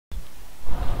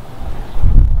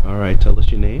All right, tell us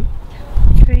your name.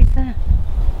 Teresa.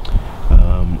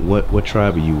 What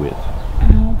tribe are you with?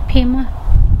 Pima.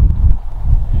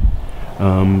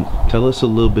 Tell us a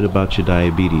little bit about your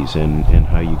diabetes and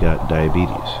how you got diabetes.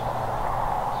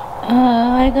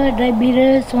 I got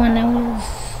diabetes when I was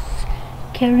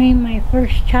carrying my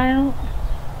first child.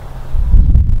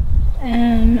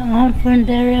 And on from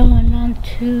there I went on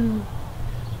to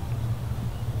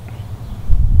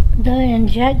the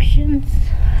injections.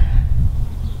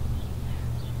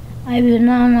 I've been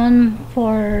on them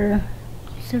for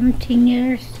 17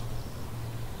 years.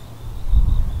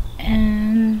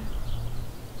 And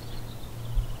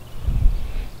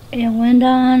it went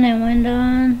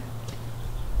on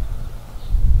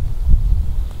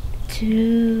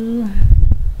to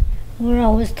where I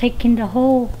was taking the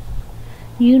whole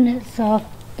units off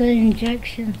the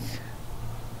injections.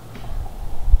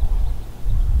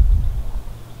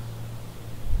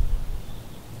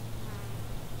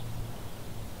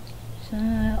 So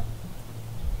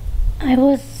I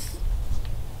was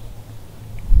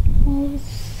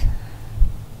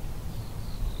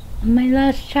my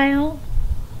last child.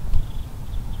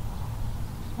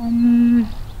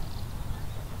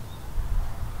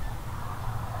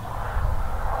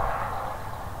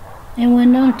 I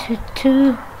went on to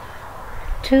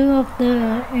two of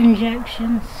the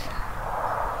injections,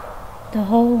 the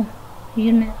whole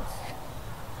units.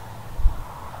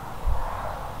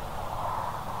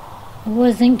 I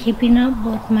wasn't keeping up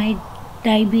with my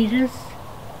diabetes.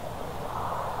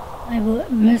 I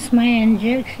would miss my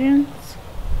injections.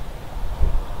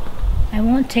 I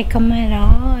won't take them at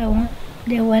all.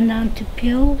 They went on to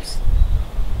pills.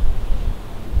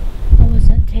 I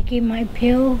wasn't taking my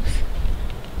pills.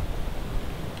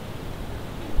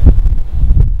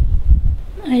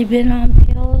 I've been on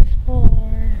pills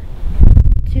for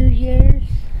 2 years.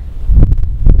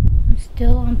 I'm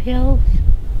still on pills.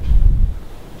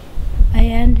 I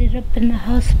ended up in the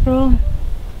hospital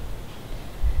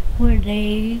where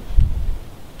they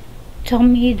told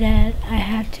me that I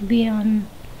had to be on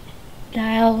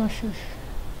dialysis.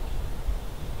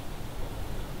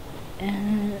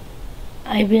 And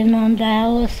I've been on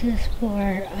dialysis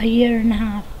for 1.5 years.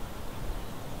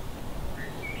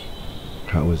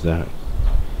 How was that?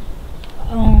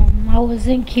 I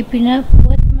wasn't keeping up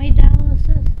with my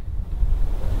dialysis.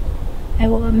 I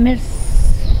would miss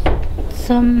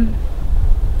some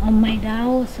of my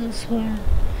dialysis where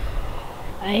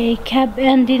I kept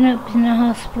ending up in the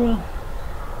hospital.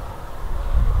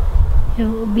 It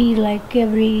would be like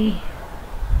every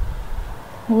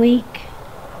week.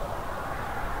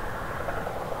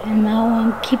 And now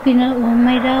I'm keeping up with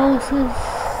my dialysis.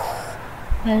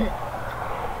 But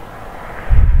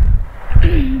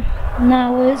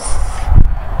now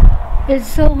it's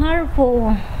so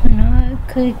hurtful, you know.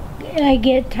 I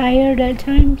get tired at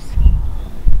times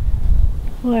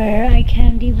where I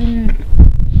can't even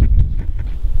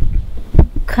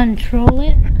control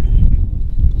it.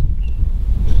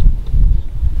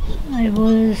 I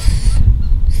was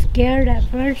scared at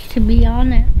first to be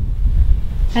on it.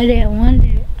 I didn't want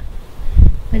it,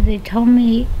 but they told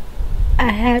me I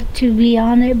had to be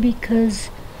on it because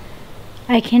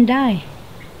I can die.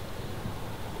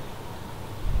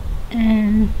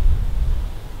 And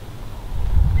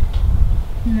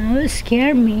it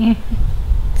scared me.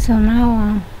 So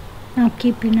now I'm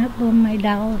keeping up with my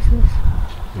dialysis.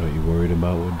 Are you worried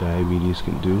about what diabetes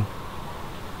can do?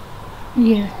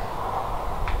 Yeah.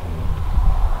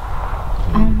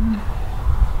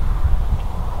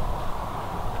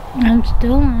 I'm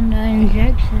still on the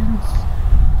injections,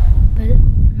 but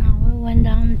now I went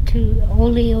down to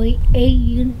only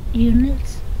 8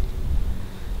 units.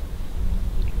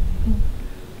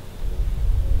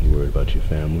 You worried about your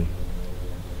family?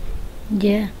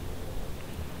 Yeah.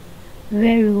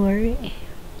 Very worried.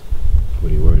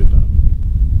 What are you worried about?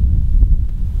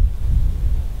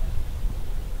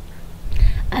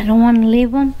 I don't want to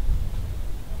leave them.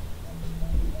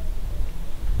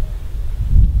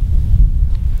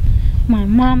 My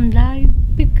mom died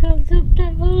because of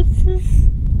dialysis.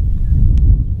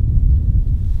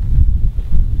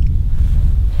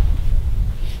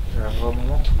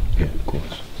 Yeah, of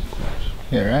course.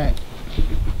 Yeah, right.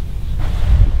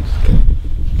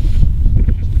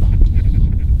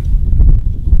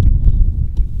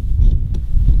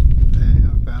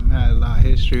 Our family had a lot of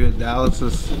history with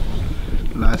dialysis.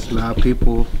 Lost a lot of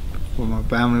people from my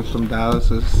family from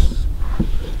dialysis.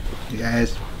 Yeah,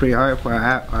 it's pretty hard for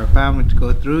our family to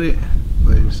go through it,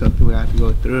 but it's something we have to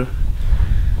go through.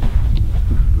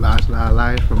 Lost a lot of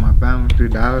lives from my family through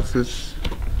dialysis,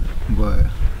 but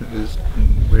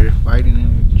we're fighting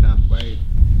and we're trying to fight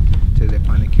until they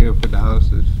find a cure for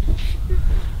dialysis.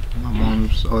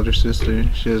 mom's older sister.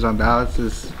 She was on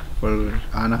dialysis for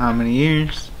I don't know how many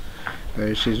years.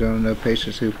 But she's one of the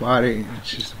patients who fought it.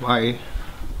 She's fighting.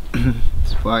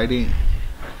 She's fighting.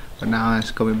 But now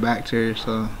it's coming back to her,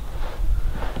 so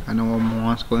I know what my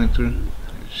mom's going through.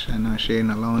 I know she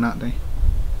ain't alone out there.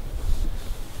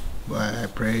 But I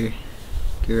pray,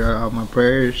 give her all my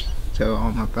prayers, tell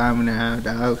all my family that have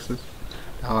dialysis,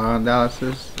 all on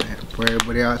dialysis, and for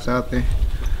everybody else out there.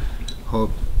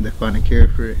 Hope they find a cure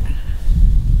for it.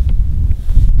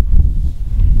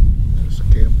 That's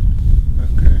okay.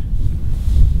 Okay.